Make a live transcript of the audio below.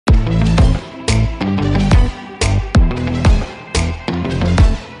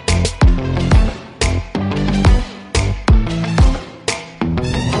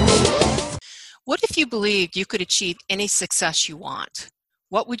believed you could achieve any success you want,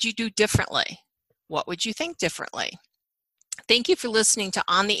 what would you do differently? What would you think differently? Thank you for listening to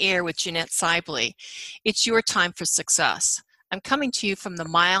On the Air with Jeanette Sibley. It's your time for success. I'm coming to you from the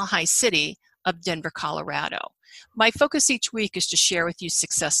Mile High City of Denver, Colorado. My focus each week is to share with you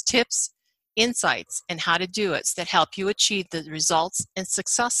success tips, insights, and how to do it that help you achieve the results and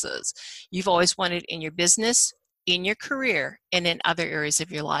successes you've always wanted in your business, in your career, and in other areas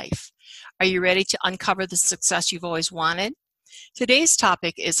of your life. Are you ready to uncover the success you've always wanted? Today's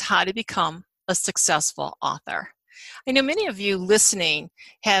topic is how to become a successful author. I know many of you listening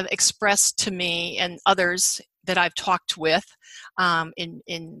have expressed to me and others that I've talked with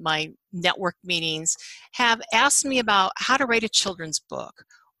in my network meetings have asked me about how to write a children's book,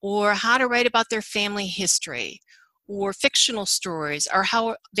 or how to write about their family history, or fictional stories, or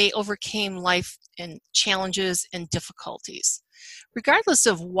how they overcame life and challenges and difficulties. Regardless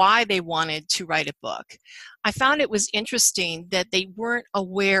of why they wanted to write a book, I found it was interesting that they weren't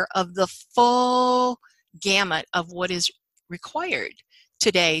aware of the full gamut of what is required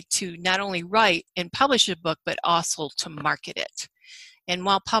today to not only write and publish a book, but also to market it. And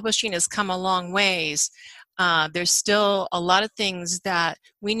while publishing has come a long ways, there's still a lot of things that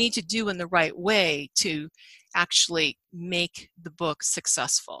we need to do in the right way to actually make the book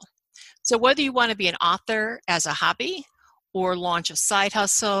successful. So whether you want to be an author as a hobby, or launch a side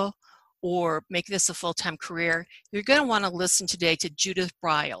hustle, or make this a full-time career, you're going to want to listen today to Judith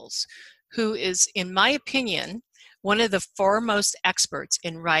Briles, who is, in my opinion, one of the foremost experts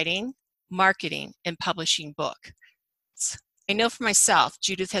in writing, marketing, and publishing books. I know for myself,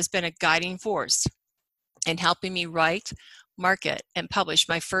 Judith has been a guiding force in helping me write, market, and publish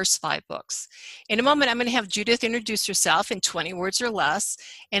my first 5 books. In a moment, I'm going to have Judith introduce herself in 20 words or less.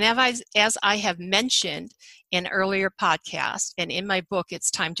 And as I have mentioned in earlier podcasts and in my book,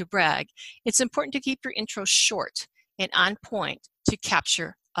 It's Time to Brag, it's important to keep your intro short and on point to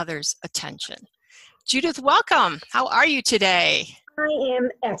capture others' attention. Judith, welcome. How are you today? I am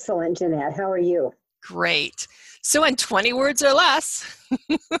excellent, Jeanette. How are you? Great. So in 20 words or less,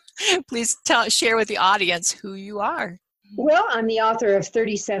 please share with the audience who you are. Well, I'm the author of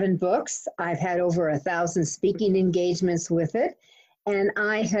 37 books. I've had over 1,000 speaking engagements with it, and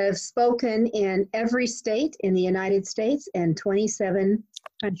I have spoken in every state in the United States and 27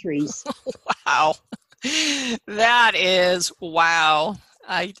 countries. Wow. That is wow.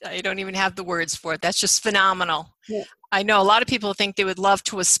 I don't even have the words for it. That's just phenomenal. Yeah. I know a lot of people think they would love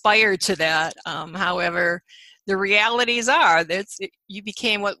to aspire to that. However, the realities are that you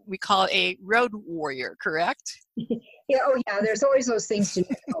became what we call a road warrior, correct? Yeah, oh yeah, there's always those things to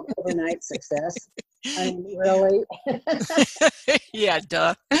called overnight success. I mean, really? Yeah,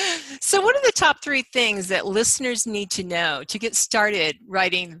 duh. So what are the top 3 things that listeners need to know to get started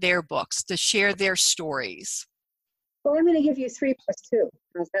writing their books, to share their stories? Well, I'm going to give you 3 plus 2.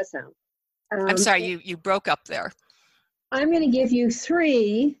 How's that sound? I'm sorry, you broke up there. I'm going to give you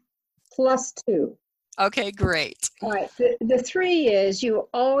 3 plus 2. Okay, great. All right. The 3 is you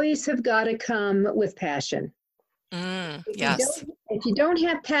always have got to come with passion. Yes. If you don't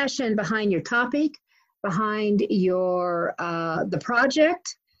have passion behind your topic, behind your the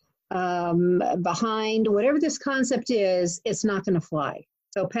project, behind whatever this concept is, it's not going to fly.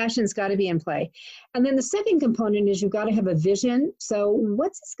 So passion's got to be in play. And then the second component is you've got to have a vision. So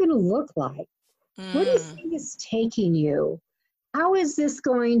what's this going to look like? Where do you think it's taking you? How is this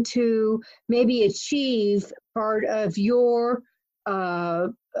going to maybe achieve part of your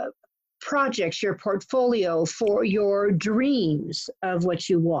projects, your portfolio, for your dreams of what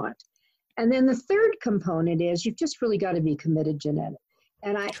you want? And then the third component is you've just really got to be committed, Jeanette.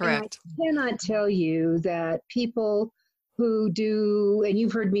 And I cannot tell you that people who do, and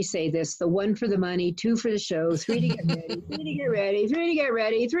you've heard me say this, the 1 for the money, 2 for the show, 3 to get ready, 3 to get ready, 3 to get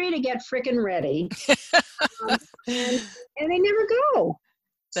ready, 3 to get frickin' ready. And they never go.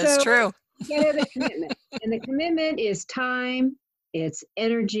 That's true. You gotta have a commitment. And the commitment is time, it's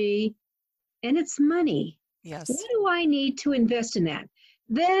energy, and it's money. Yes. What do I need to invest in that?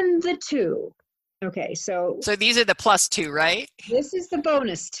 Then the 2. Okay, so these are the plus 2, right? This is the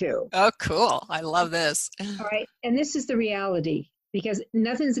bonus 2. Oh, cool. I love this. All right, and this is the reality, because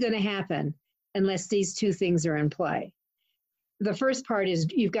nothing's going to happen unless these 2 things are in play. The first part is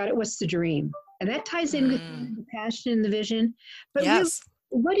you've got it. What's the dream? And that ties in with the passion and the vision. But yes.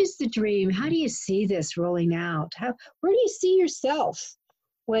 What is the dream? How do you see this rolling out? Where do you see yourself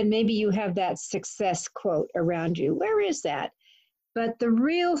when maybe you have that success quote around you? Where is that? But the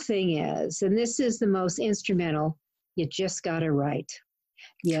real thing is, and this is the most instrumental, you just got to write.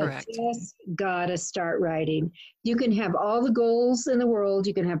 You Correct. just gotta start writing. You can have all the goals in the world,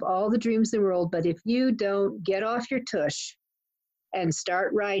 you can have all the dreams in the world, but if you don't get off your tush and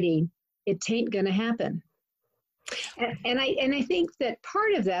start writing, it ain't gonna happen. And I think that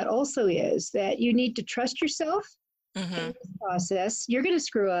part of that also is that you need to trust yourself in this process. You're going to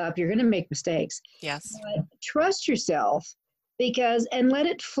screw up. You're going to make mistakes. Yes. But trust yourself and let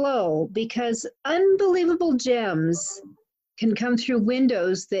it flow, because unbelievable gems can come through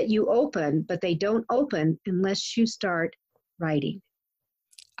windows that you open, but they don't open unless you start writing.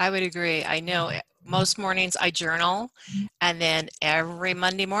 I would agree. I know most mornings I journal, and then every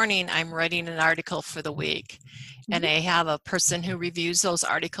Monday morning I'm writing an article for the week. And I have a person who reviews those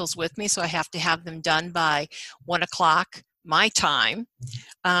articles with me, so I have to have them done by 1 o'clock my time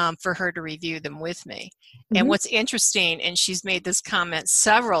for her to review them with me. And what's interesting, and she's made this comment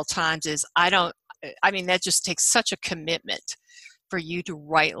several times, is that just takes such a commitment for you to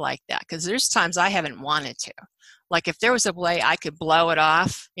write like that, because there's times I haven't wanted to. Like if there was a way I could blow it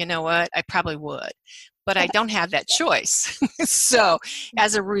off, you know what, I probably would. But I don't have that choice. So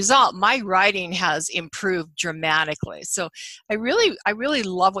as a result, my writing has improved dramatically. So I really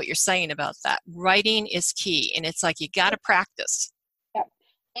love what you're saying about that. Writing is key, and it's like you got to practice. Yeah.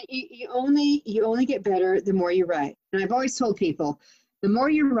 You only get better the more you write. And I've always told people, the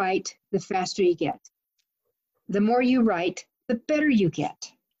more you write, the faster you get. The more you write, the better you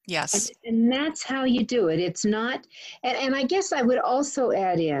get. Yes. And that's how you do it. It's not, and I guess I would also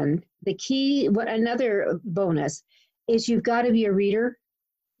add in the key, another bonus is you've got to be a reader.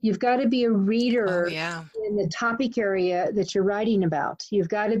 You've got to be a reader in the topic area that you're writing about. You've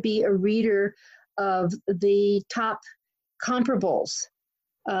got to be a reader of the top comparables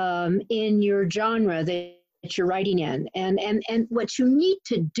in your genre that you're writing in. And what you need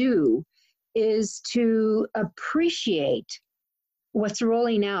to do is to appreciate what's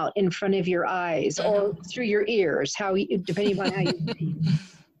rolling out in front of your eyes or through your ears, depending on how you read.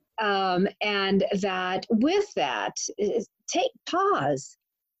 And that with that, take pause.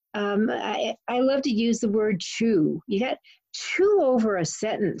 I love to use the word chew. You got chew over a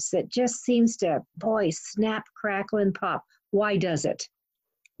sentence that just seems to, snap, crackle, and pop. Why does it?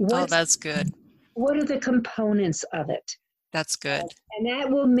 That's good. What are the components of it? That's good. And that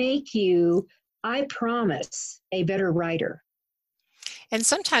will make you, I promise, a better writer. And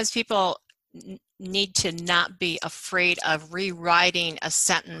sometimes people need to not be afraid of rewriting a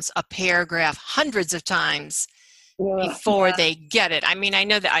sentence, a paragraph, hundreds of times before they get it. I mean, I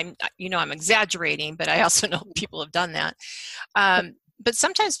know that I'm exaggerating, but I also know people have done that. But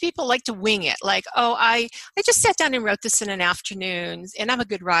sometimes people like to wing it, like, I just sat down and wrote this in an afternoon, and I'm a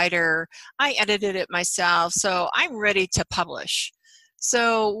good writer. I edited it myself, so I'm ready to publish.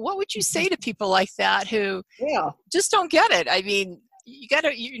 So what would you say to people like that who just don't get it? I mean,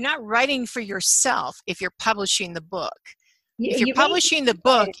 you're not writing for yourself if you're publishing the book. If you're publishing the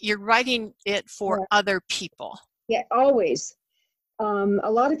book, you're writing it for other people. Yeah, always. A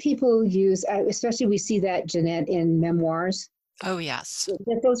lot of people use, especially we see that, Jeanette, in memoirs. Oh, yes.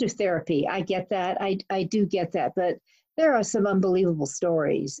 Those are therapy. I get that. I do get that. But there are some unbelievable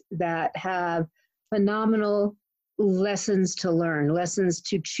stories that have phenomenal lessons to learn, lessons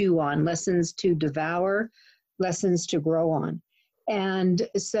to chew on, lessons to devour, lessons to grow on. And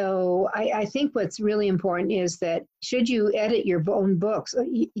so I think what's really important is that should you edit your own books?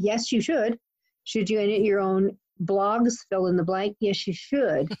 Yes, you should. Should you edit your own blogs, fill in the blank? Yes, you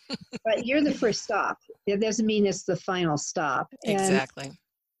should. But you're the first stop. It doesn't mean it's the final stop. Exactly.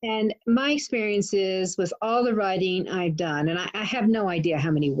 And my experience is with all the writing I've done, and I have no idea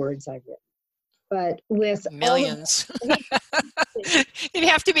how many words I've written, but with millions. It'd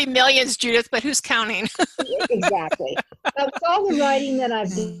have to be millions, Judith, but who's counting? Exactly. But with all the writing that I've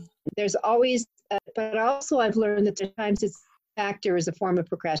done, there's always, but also I've learned that sometimes it's factor is a form of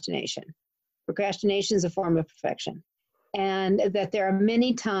procrastination. Procrastination is a form of perfection. And that there are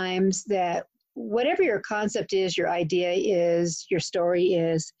many times that whatever your concept is, your idea is, your story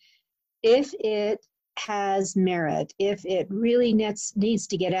is, if it has merit, if it really needs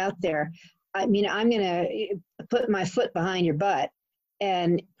to get out there, I mean, I'm going to put my foot behind your butt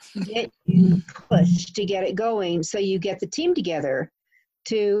and get you pushed to get it going so you get the team together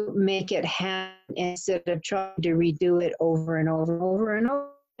to make it happen instead of trying to redo it over and over and over and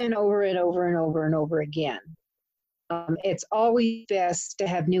over and over and over and over and over again. It's always best to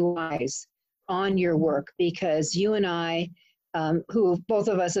have new eyes on your work, because you and I, who both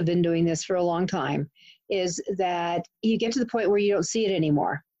of us have been doing this for a long time, is that you get to the point where you don't see it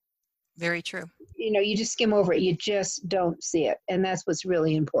anymore. Very true. You just skim over it. You just don't see it. And that's what's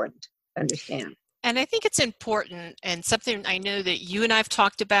really important to understand. And I think it's important, and something I know that you and I've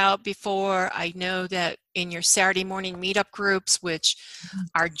talked about before. I know that in your Saturday morning meetup groups, which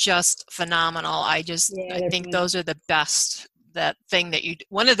are just phenomenal. I think those are the best,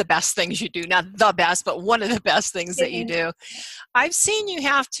 one of the best things you do, not the best, but one of the best things that you do. I've seen you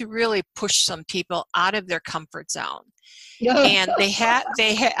have to really push some people out of their comfort zone. And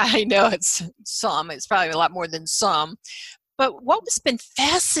I know it's probably a lot more than some. But what's been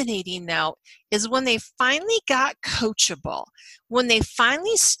fascinating now is when they finally got coachable, when they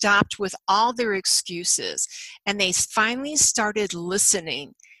finally stopped with all their excuses and they finally started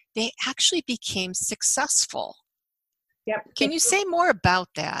listening, they actually became successful. Yep. Can you say more about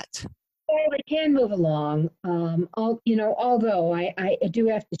that? Well, they can move along. Although I do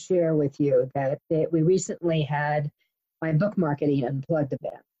have to share with you that we recently had my book marketing unplugged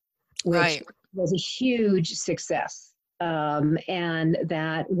event, which was a huge success. And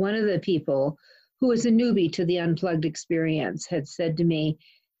that one of the people who was a newbie to the Unplugged experience had said to me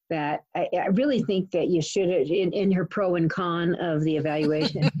that I really think that you should, in her pro and con of the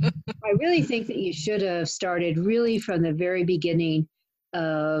evaluation, I really think that you should have started really from the very beginning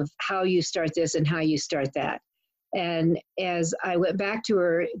of how you start this and how you start that. And as I went back to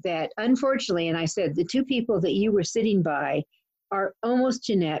her, that unfortunately, and I said, the two people that you were sitting by are almost,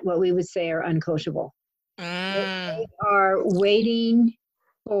 Jeanette, what we would say are uncoachable. They are waiting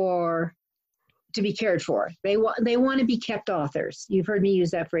to be cared for. They want to be kept authors. You've heard me use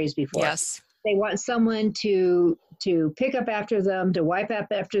that phrase before. Yes. They want someone to pick up after them, to wipe up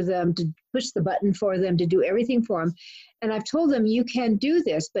after them, to push the button for them, to do everything for them. And I've told them, you can do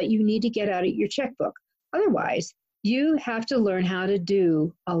this, but you need to get out of your checkbook. Otherwise, you have to learn how to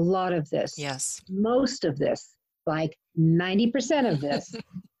do a lot of this. Yes. Most of this, like 90% of this,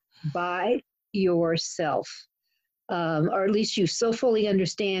 by yourself, or at least you so fully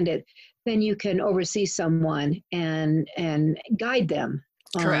understand it, then you can oversee someone and guide them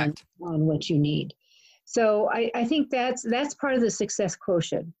on what you need. So I think that's part of the success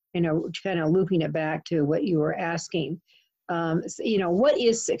quotient, kind of looping it back to what you were asking. What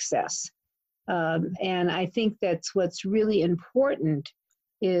is success? And I think that's what's really important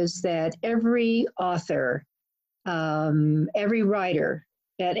is that every author, every writer,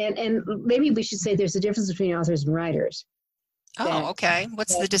 and maybe we should say there's a difference between authors and writers. Oh, okay.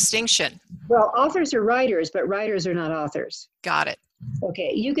 What's the distinction? Well, authors are writers, but writers are not authors. Got it.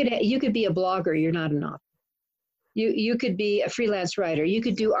 Okay, you could be a blogger. You're not an author. You could be a freelance writer. You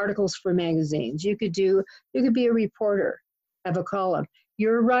could do articles for magazines. You could be a reporter, have a column.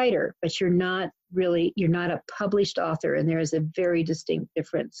 You're a writer, but you're not a published author, and there is a very distinct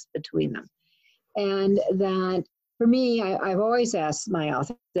difference between them. And that, for me, I've always asked my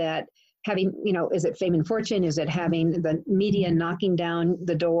author that having, is it fame and fortune? Is it having the media knocking down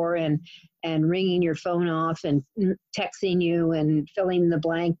the door and ringing your phone off and texting you and filling the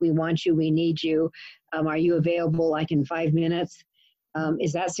blank, we want you, we need you, are you available like in 5 minutes?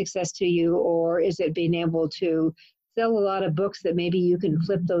 Is that success to you? Or is it being able to sell a lot of books that maybe you can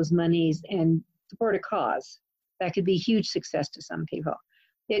flip those monies and support a cause? That could be huge success to some people.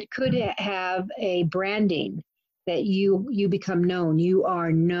 It could have a branding that you become known. You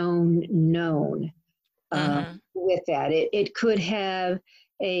are known with that. It could have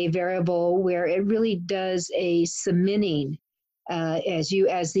a variable where it really does a cementing as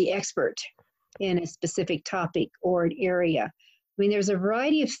the expert in a specific topic or an area. I mean, there's a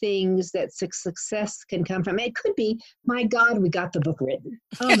variety of things that success can come from. It could be, my God, we got the book written.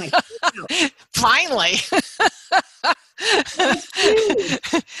 Oh my God. Finally.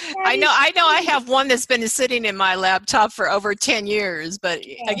 I know I have one that's been sitting in my laptop for over 10 years, but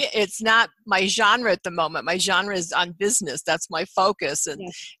again, it's not my genre at the moment. My genre is on business. That's my focus.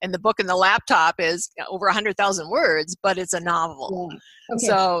 And the book in the laptop is over 100,000 words, but it's a novel. Yeah. Okay.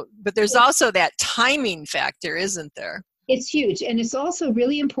 So, but there's also that timing factor, isn't there? It's huge. And it's also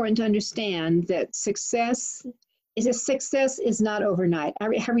really important to understand that success is not overnight. I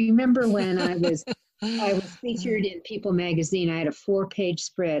remember when I was featured in People magazine. I had a 4-page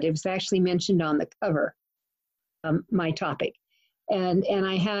spread. It was actually mentioned on the cover, my topic. And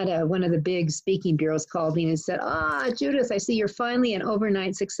I had one of the big speaking bureaus called me and said, Judith, I see you're finally an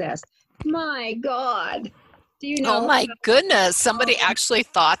overnight success. My God. Do you know? Oh my goodness. Somebody actually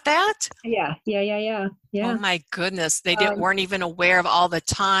thought that? Yeah. Oh my goodness. They weren't even aware of all the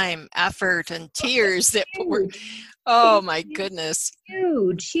time, effort, and tears that were, oh my goodness.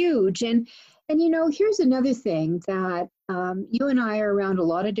 Huge. And here's another thing that you and I are around a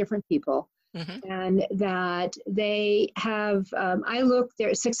lot of different people, and that they have,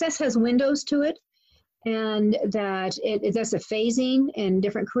 success has windows to it, and that that's a phasing in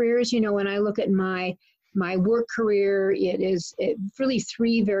different careers. When I look at my work career, it really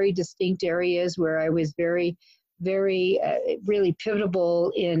three very distinct areas where I was very, very really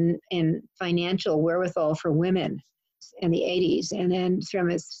pivotal in financial wherewithal for women in the 80s. And then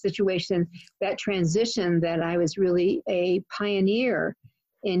from a situation, that transition, that I was really a pioneer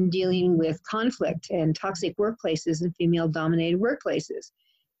in dealing with conflict and toxic workplaces and female-dominated workplaces.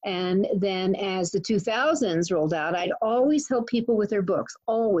 And then as the 2000s rolled out, I'd always help people with their books,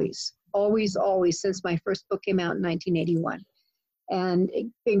 always, always, always, since my first book came out in 1981. And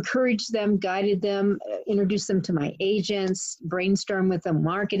encouraged them, guided them, introduced them to my agents, brainstormed with them,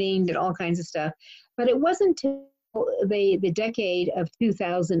 marketing, did all kinds of stuff. But it wasn't until the decade of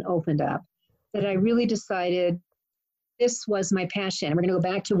 2000 opened up that I really decided this was my passion. We're going to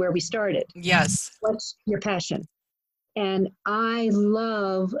go back to where we started. Yes. What's your passion? And I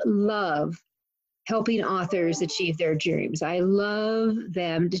love helping authors achieve their dreams. I love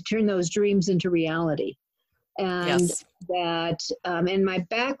them to turn those dreams into reality. And yes. that, and my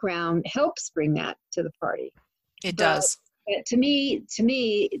background helps bring that to the party. It does. To me,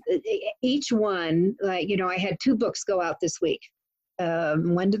 each one, like, I had 2 books go out this week.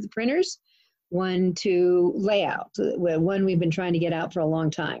 One to the printers, one to layout. One we've been trying to get out for a long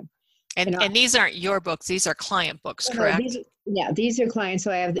time. And these aren't your books; these are client books, correct? These are clients.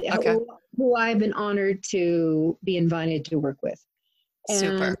 So I have who I've been honored to be invited to work with.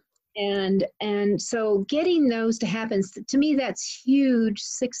 Super. And so getting those to happen, to me, that's huge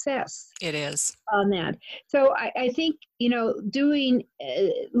success. It is. On that. So I think, looking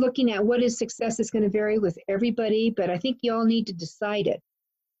at what is success is going to vary with everybody, but I think you all need to decide it.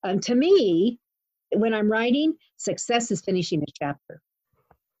 To me, when I'm writing, success is finishing a chapter.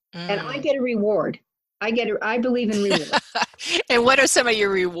 And I get a reward. I believe in rewards. And what are some of your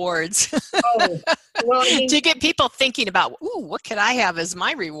rewards? Well, do you get people thinking about, what could I have as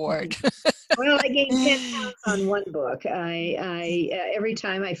my reward? Well, I gained 10 pounds on one book. I every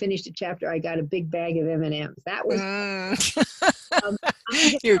time I finished a chapter, I got a big bag of M&Ms. That was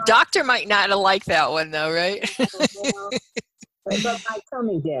your doctor might not have liked that one, though, right? But my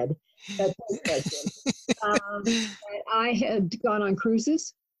tummy did. That's I had gone on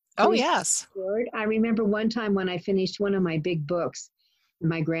cruises. Oh, yes. I remember one time when I finished one of my big books,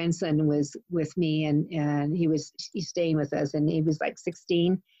 my grandson was with me, and he's staying with us, and he was like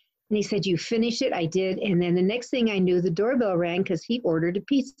 16. And he said, "You finished it?" I did. And then the next thing I knew, the doorbell rang because he ordered a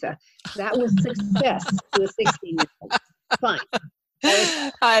pizza. That was success to a 16-year-old. Fine.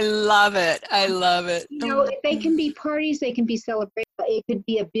 I love it. I love it. They can be parties. They can be celebrations. It could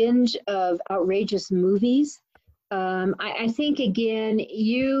be a binge of outrageous movies. I think, again,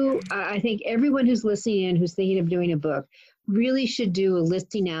 I think everyone who's listening in, who's thinking of doing a book, really should do a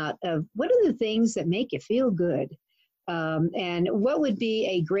listing out of what are the things that make you feel good, and what would be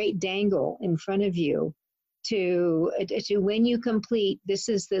a great dangle in front of you to when you complete. This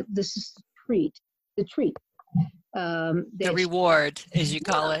is the treat, the reward, as you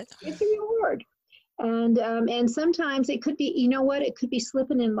call it. It's a reward. And sometimes it could be, it could be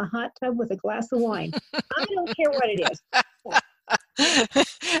slipping in the hot tub with a glass of wine. I don't care what it is.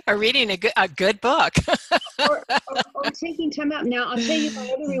 Or reading a good book. or taking time out. Now, I'll tell you my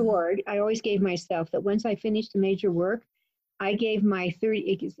other reward. I always gave myself that once I finished a major work, I gave myself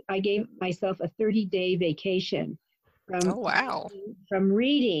a 30-day vacation from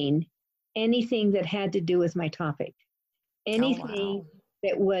reading anything that had to do with my topic. Anything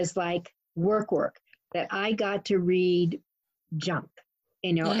that was like work, that I got to read junk,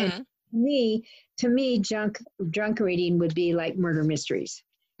 and to me, junk reading would be like murder mysteries,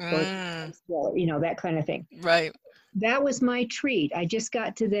 or, that kind of thing. Right. That was my treat. I just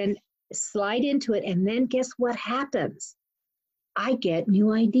got to then slide into it, and then guess what happens? I get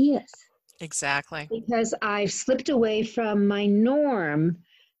new ideas. Exactly. Because I've slipped away from my norm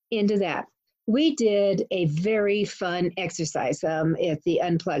into that. We did a very fun exercise at the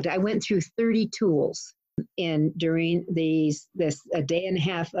Unplugged. I went through 30 tools during a day and a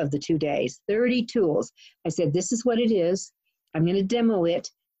half of the 2 days. 30 tools. I said, this is what it is. I'm going to demo it.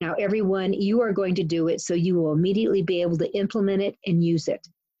 Now, everyone, you are going to do it, so you will immediately be able to implement it and use it.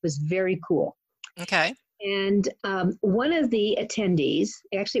 It was very cool. Okay. And one of the attendees,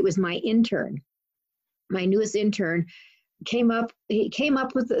 actually it was my intern, my newest intern, came up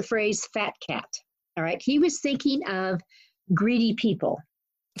with the phrase fat cat. All right. He was thinking of greedy people.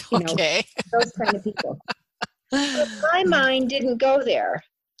 Okay. Those kind of people. But my mind didn't go there.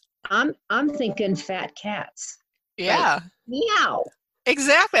 I'm thinking fat cats. Yeah. Like, meow.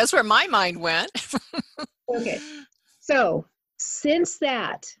 Exactly. That's where my mind went. Okay. So since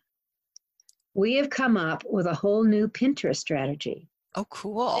that, we have come up with a whole new Pinterest strategy. Oh,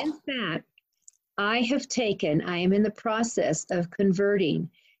 cool. In fact, I am in the process of converting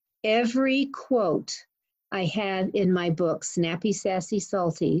every quote I have in my book, Snappy, Sassy,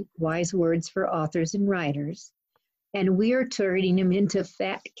 Salty, Wise Words for Authors and Writers, and we are turning them into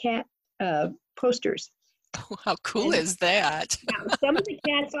fat cat posters. How cool is that? Now, some of the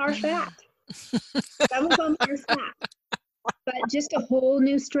cats are fat. Some of them are fat. But just a whole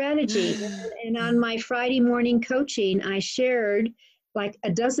new strategy. And on my Friday morning coaching, I shared like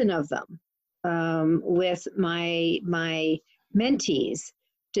a dozen of them with my mentees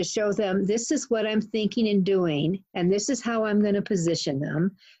to show them this is what I'm thinking and doing, and this is how I'm going to position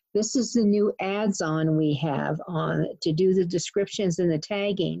them. This is the new ads on we have on to do the descriptions and the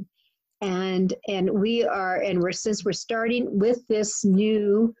tagging. And since we're starting with this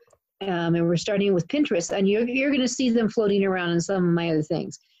new and we're starting with Pinterest, and you're going to see them floating around in some of my other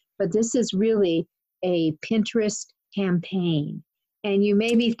things. But this is really a Pinterest campaign. And you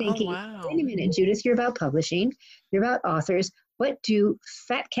may be thinking, wow. Wait a minute, Judith, you're about publishing, you're about authors. What do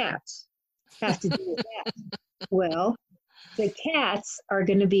fat cats have to do with that? Well, the cats are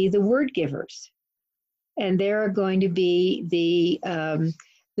going to be the word givers. And they're going to be the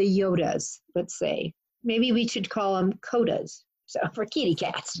Yodas, let's say. Maybe we should call them Codas. So for kitty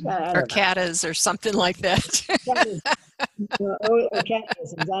cats. Or cattas or something like that. Or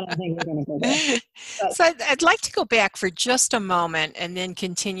catisms. I don't think we're going to go there. So I'd like to go back for just a moment and then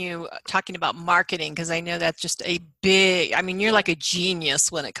continue talking about marketing, because I know that's just you're like a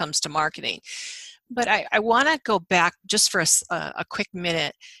genius when it comes to marketing. But I want to go back just for a quick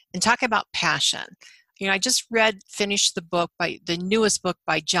minute and talk about passion. You know, I just finished the newest book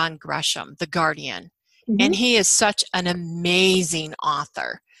by John Grisham, The Guardian. Mm-hmm. And he is such an amazing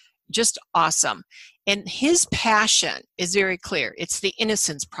author, just awesome. And his passion is very clear. It's the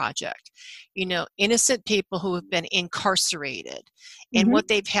Innocence Project. You know, innocent people who have been incarcerated and mm-hmm. what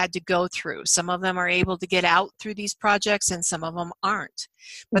they've had to go through. Some of them are able to get out through these projects and some of them aren't.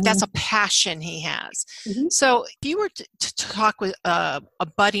 But mm-hmm. that's a passion he has. Mm-hmm. So if you were to talk with a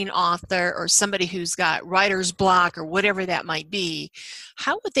budding author or somebody who's got writer's block or whatever that might be,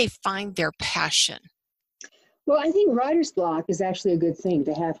 how would they find their passion? Well, I think writer's block is actually a good thing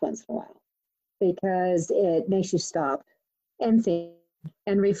to have once in a while, because it makes you stop and think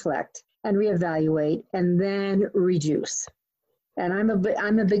and reflect and reevaluate and then rejuice. And I'm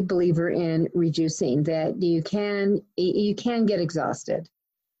a big believer in rejuicing, that you can get exhausted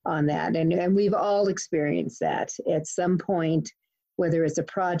on that. And we've all experienced that at some point, whether it's a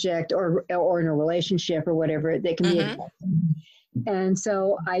project or in a relationship or whatever, they can be exhausting. And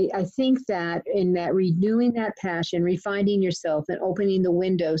so I think that in that renewing that passion, refinding yourself and opening the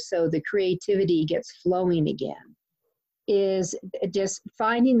window so the creativity gets flowing again is just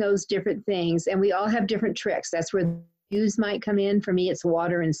finding those different things. And we all have different tricks. That's where the use might come in. For me, it's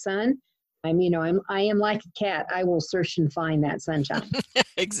water and sun. I am like a cat. I will search and find that sunshine.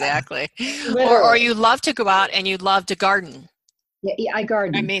 Exactly. Or you love to go out and you love to garden. Yeah, I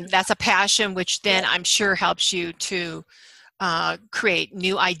garden. I mean, that's a passion, which then I'm sure helps you to create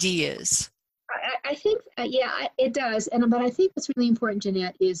new ideas. I think, it does. But I think what's really important,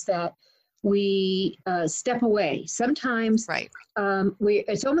 Jeanette, is that we step away. Sometimes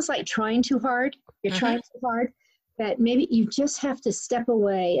it's almost like trying too hard. You're trying too hard, that maybe you just have to step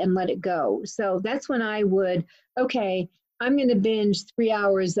away and let it go. So that's when I would, I'm going to binge 3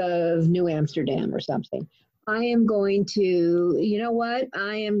 hours of New Amsterdam or something. I am going to,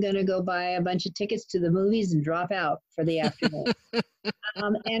 I am going to go buy a bunch of tickets to the movies and drop out for the afternoon.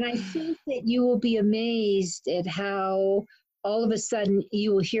 And I think that you will be amazed at how all of a sudden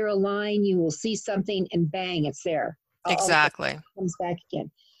you will hear a line, you will see something, and bang, it's there. Exactly. It comes back again.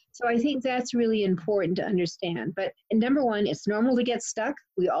 So I think that's really important to understand. But number one, it's normal to get stuck.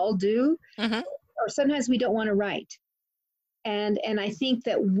 We all do. Mm-hmm. Or sometimes we don't want to write. And I think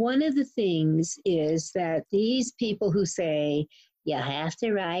that one of the things is that these people who say, you have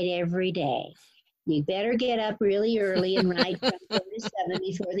to write every day, you better get up really early and write from 4 to 7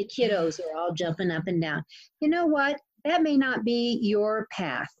 before the kiddos are all jumping up and down. You know what? That may not be your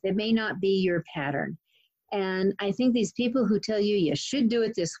path. It may not be your pattern. And I think these people who tell you should do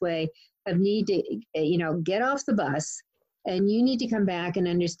it this way need to, get off the bus, and you need to come back and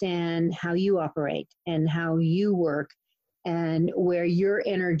understand how you operate and how you work and where your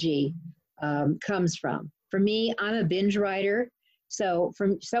energy comes from. For me, I'm a binge writer. So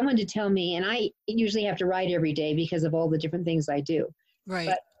for someone to tell me, and I usually have to write every day because of all the different things I do. Right.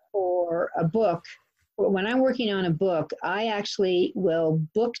 But for a book, when I'm working on a book, I actually will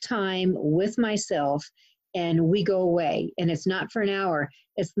book time with myself and we go away, and it's not for an hour,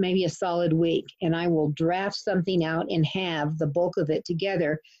 it's maybe a solid week, and I will draft something out and have the bulk of it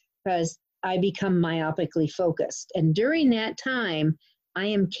together because I become myopically focused. And during that time, I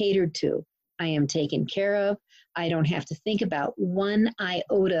am catered to. I am taken care of. I don't have to think about one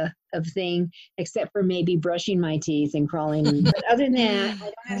iota of thing except for maybe brushing my teeth and crawling. But other than that, I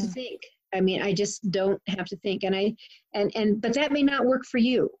don't have to think. I mean, I just don't have to think. But that may not work for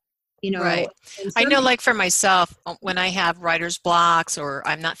you. Right. I know, like for myself, when I have writer's blocks or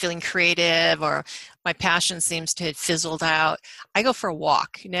I'm not feeling creative or my passion seems to have fizzled out, I go for a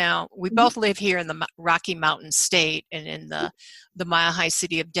walk. Now, we both live here in the Rocky Mountain State and in the Mile High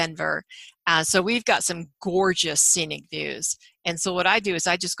city of Denver. So we've got some gorgeous scenic views. And so what I do is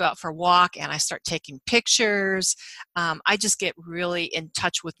I just go out for a walk and I start taking pictures. I just get really in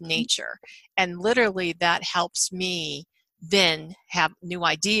touch with nature. And literally that helps me then have new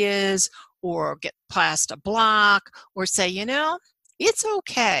ideas or get past a block or say, it's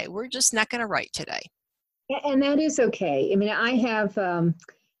okay. We're just not going to write today. And that is okay. I mean, I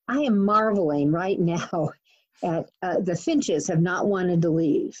am marveling right now at the finches have not wanted to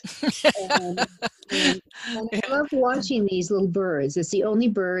leave. and I love watching these little birds. It's the only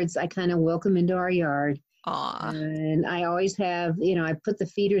birds I kind of welcome into our yard. Aww. And I always have, I put the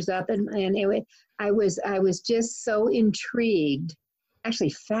feeders up and I was just so intrigued, actually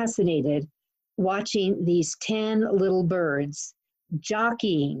fascinated, watching these 10 little birds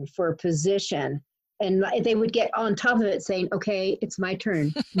jockeying for position. And they would get on top of it saying, okay, it's my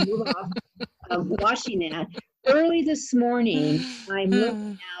turn. Move off. Watching that. Early this morning, I'm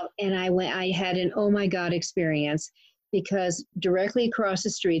looking out and I had an oh my God experience because directly across the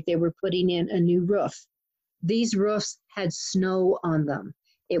street, they were putting in a new roof. These roofs had snow on them.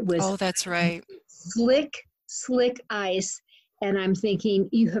 It was that's right. Slick ice. And I'm thinking,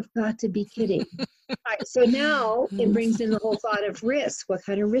 you have got to be kidding. All right, so now it brings in the whole thought of risk. What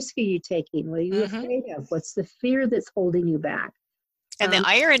kind of risk are you taking? What are you afraid of? What's the fear that's holding you back? And the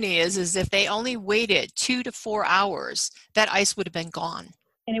irony is if they only waited 2 to 4 hours, that ice would have been gone.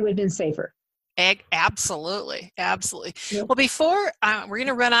 And it would have been safer. Absolutely. Yep. Well, before we're going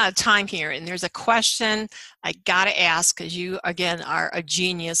to run out of time here, and there's a question I got to ask because you, again, are a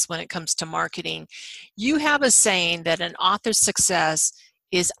genius when it comes to marketing. You have a saying that an author's success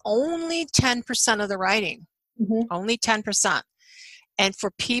is only 10% of the writing, only 10%. And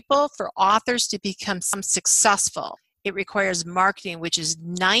for authors to become successful, it requires marketing, which is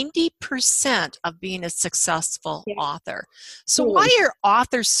 90% of being a successful author. So why are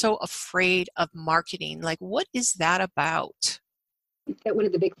authors so afraid of marketing? Like, what is that about? One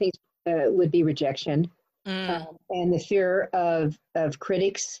of the big things would be rejection and the fear of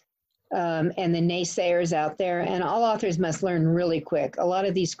critics and the naysayers out there. And all authors must learn really quick. A lot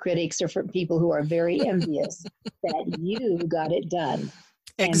of these critics are from people who are very envious that you got it done.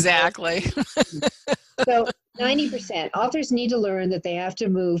 Exactly. So 90%. Authors need to learn that they have to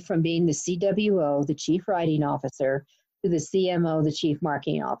move from being the CWO, the Chief Writing Officer, to the CMO, the Chief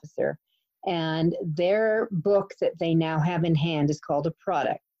Marketing Officer. And their book that they now have in hand is called a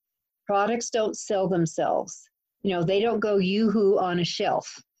product. Products don't sell themselves. They don't go yoo-hoo on a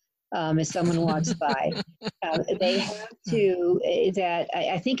shelf as someone walks by. They have to,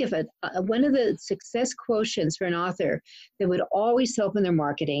 I think if one of the success quotients for an author that would always help in their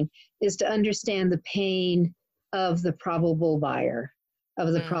marketing is to understand the pain of the probable buyer,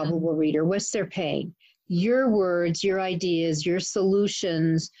 of the probable reader. What's their pain? Your words, your ideas, your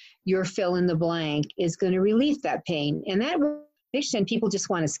solutions, your fill in the blank is going to relieve that pain. And that fiction, people just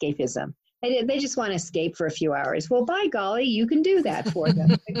want escapism. They just want to escape for a few hours. Well, by golly, you can do that for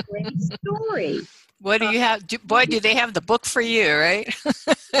them. It's a great story. What do you have? Do they have the book for you, right?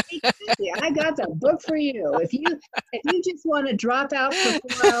 Exactly. I got the book for you. If you just want to drop out for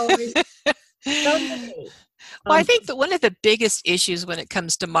 4 hours, don't do me. Well, I think that one of the biggest issues when it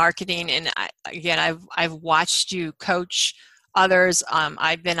comes to marketing, and I've watched you coach others.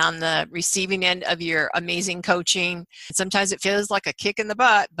 I've been on the receiving end of your amazing coaching. Sometimes it feels like a kick in the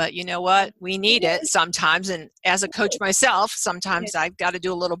butt, but you know what? We need it sometimes. And as a coach myself, sometimes I've got to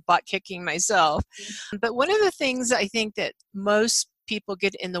do a little butt kicking myself. But one of the things I think that most people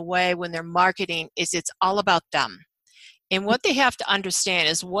get in the way when they're marketing is it's all about them. And what they have to understand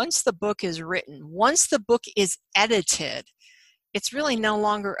is once the book is written, once the book is edited, it's really no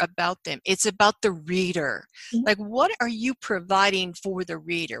longer about them. It's about the reader. Like, what are you providing for the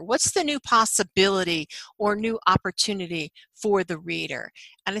reader? What's the new possibility or new opportunity for the reader?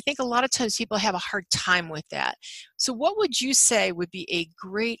 And I think a lot of times people have a hard time with that. So what would you say would be a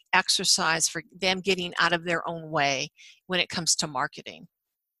great exercise for them getting out of their own way when it comes to marketing?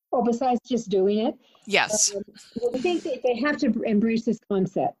 Oh, besides just doing it? Yes. I think that they have to embrace this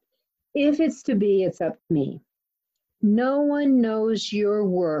concept. If it's to be, it's up to me. No one knows your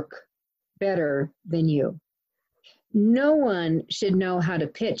work better than you. No one should know how to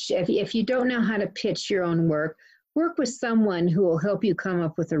pitch. If you don't know how to pitch your own work, work with someone who will help you come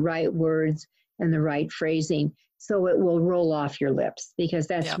up with the right words and the right phrasing so it will roll off your lips, because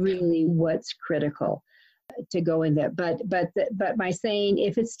that's really what's critical to go in there. But by saying,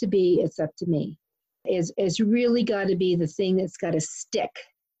 if it's to be, it's up to me, is really got to be the thing that's got to stick.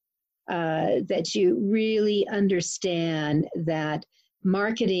 That you really understand that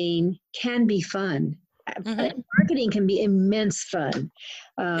marketing can be fun. Marketing can be immense fun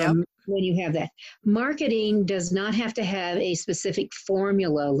when you have that. Marketing does not have to have a specific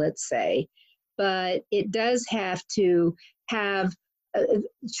formula, let's say, but it does have to have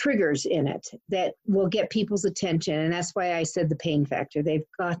triggers in it that will get people's attention. And that's why I said the pain factor. They've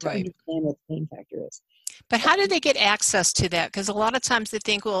got to understand what the pain factor is. But how do they get access to that? Because a lot of times they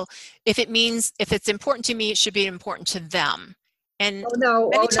think, well, if it's important to me, it should be important to them. And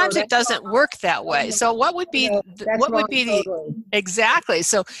many times it doesn't work that way. So what would be exactly?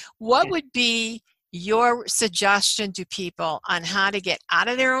 So what would be your suggestion to people on how to get out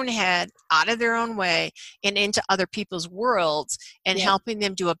of their own head, out of their own way, and into other people's worlds, and helping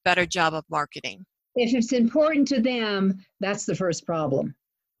them do a better job of marketing? If it's important to them, that's the first problem,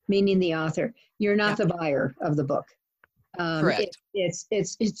 meaning the author. You're not the buyer of the book. Correct.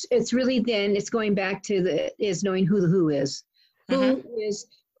 It's really then it's going back to knowing who the who is.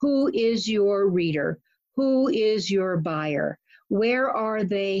 Who is your reader? Who is your buyer? Where are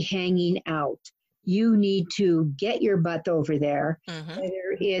they hanging out? You need to get your butt over there,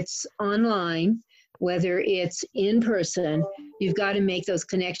 whether it's online, whether it's in person. You've got to make those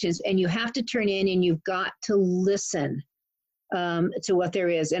connections, and you have to turn in, and you've got to listen to what there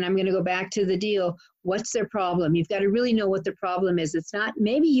is. And I'm going to go back to the deal. What's their problem? You've got to really know what the problem is. It's not,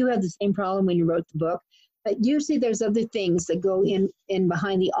 maybe you had the same problem when you wrote the book, but usually there's other things that go in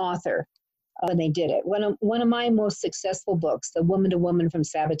behind the author when they did it. One of my most successful books, the Woman to Woman from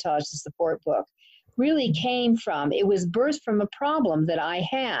Sabotage to Support book, really came from, it was birthed from a problem that I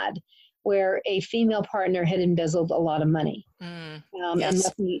had where a female partner had embezzled a lot of money and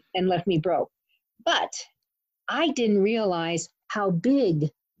left me broke. But I didn't realize how big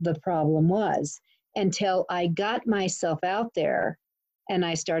the problem was until I got myself out there and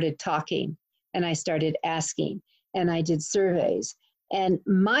I started talking and I started asking and I did surveys. And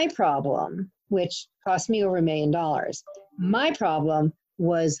my problem, which cost me over $1 million, my problem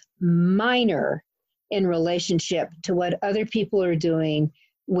was minor in relationship to what other people are doing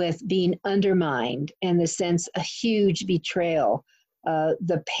with being undermined, and the sense a huge betrayal,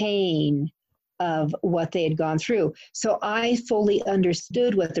 the pain of what they had gone through. So I fully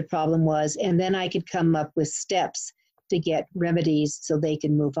understood what the problem was, and then I could come up with steps to get remedies so they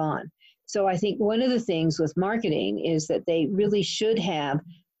can move on. So I think one of the things with marketing is that they really should have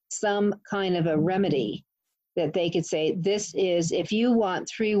some kind of a remedy that they could say, this is, if you want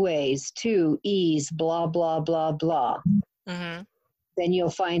 3 ways to ease blah, blah, blah, blah, then you'll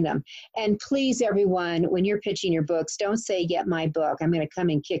find them. And please, everyone, when you're pitching your books, don't say, get my book. I'm going to come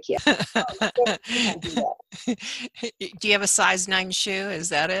and kick you. Do you have a size 9 shoe? Is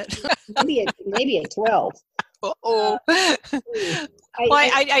that it? maybe a 12. Well,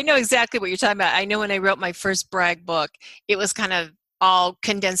 I know exactly what you're talking about. I know when I wrote my first brag book, it was kind of all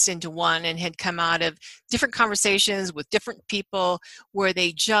condensed into one and had come out of different conversations with different people where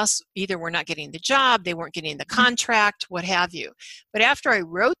they just either were not getting the job, they weren't getting the contract, what have you. But after I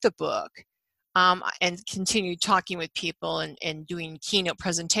wrote the book and continued talking with people and doing keynote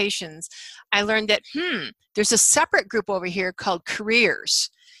presentations, I learned that, there's a separate group over here called careers.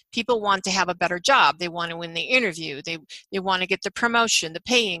 People want to have a better job. They want to win the interview. They want to get the promotion, the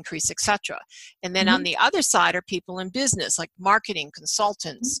pay increase, etc. And then on the other side are people in business, like marketing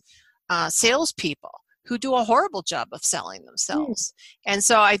consultants, salespeople, who do a horrible job of selling themselves. And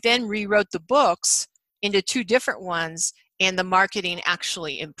so I then rewrote the books into 2 different ones, and the marketing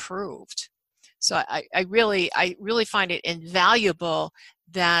actually improved. So I really find it invaluable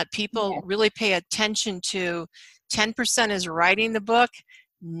that people really pay attention to 10% is writing the book,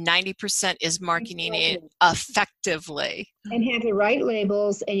 90% is marketing it effectively, and have the right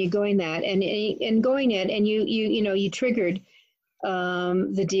labels, and you're going that and going it, and you triggered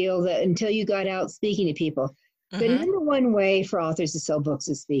the deal that until you got out speaking to people. The number one way for authors to sell books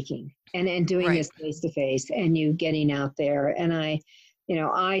is speaking and doing this face to face, and you getting out there. And I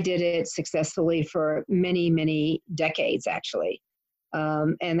did it successfully for many decades, actually,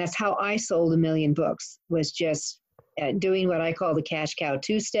 and that's how I sold 1 million books, was just doing what I call the cash cow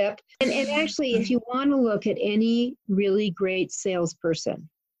two-step. And actually, if you want to look at any really great salesperson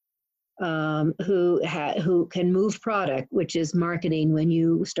who can move product, which is marketing, when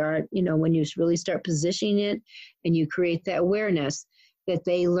you start, when you really start positioning it and you create that awareness, that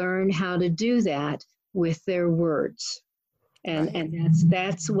they learn how to do that with their words. And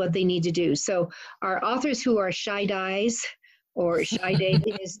that's what they need to do. So our authors who are shy guys or shy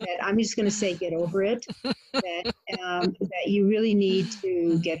is that I'm just going to say, get over it, that you really need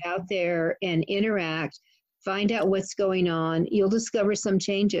to get out there and interact, find out what's going on. You'll discover some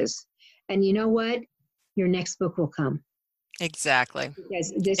changes. And you know what? Your next book will come. Exactly.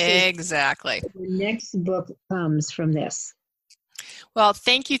 Because exactly. The next book comes from this. Well,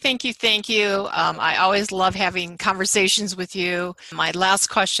 thank you. I always love having conversations with you. My last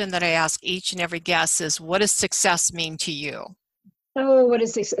question that I ask each and every guest is, what does success mean to you? Oh, what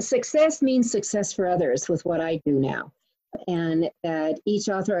is success? Success means success for others with what I do now. And that each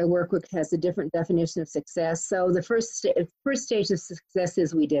author I work with has a different definition of success. So the first stage of success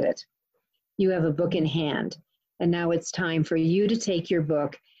is we did it. You have a book in hand. And now it's time for you to take your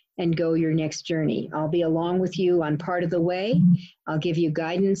book and go your next journey. I'll be along with you on part of the way. I'll give you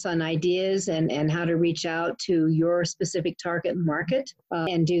guidance on ideas and how to reach out to your specific target market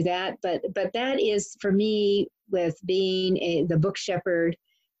and do that. But that is, for me, with being the book shepherd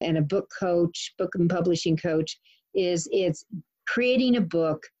and a book coach, book and publishing coach, it's creating a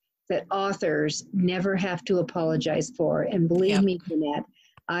book that authors never have to apologize for. And believe me, Jeanette,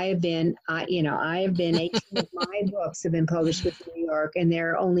 I have been 18 of my books have been published with New York, and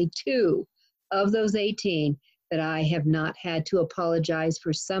there are only 2 of those 18 that I have not had to apologize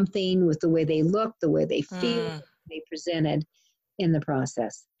for something with the way they look, the way they feel, they presented in the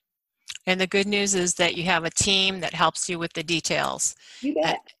process. And the good news is that you have a team that helps you with the details. You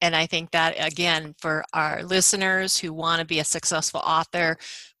bet. And I think that, again, for our listeners who want to be a successful author,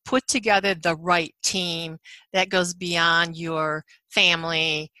 put together the right team that goes beyond your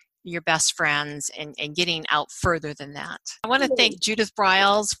family, your best friends, and getting out further than that. I want to thank Judith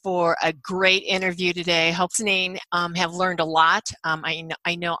Briles for a great interview today. Hope listening have learned a lot.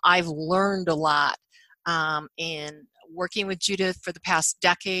 I know I've learned a lot in working with Judith for the past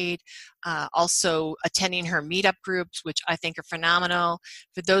decade, also attending her meetup groups, which I think are phenomenal.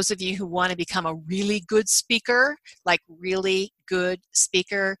 For those of you who want to become a really good speaker,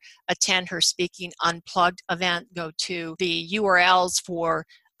 attend her Speaking Unplugged event. Go to the URLs for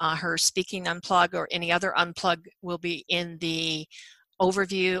her Speaking Unplugged or any other Unplugged will be in the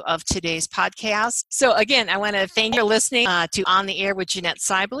overview of today's podcast. So again, I want to thank you for listening to On the Air with Jeanette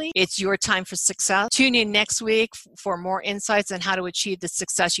Sibley. It's your time for success. Tune in next week for more insights on how to achieve the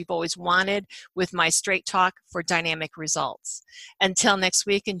success you've always wanted with my straight talk for dynamic results. Until next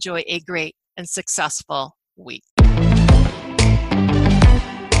week, enjoy a great and successful week.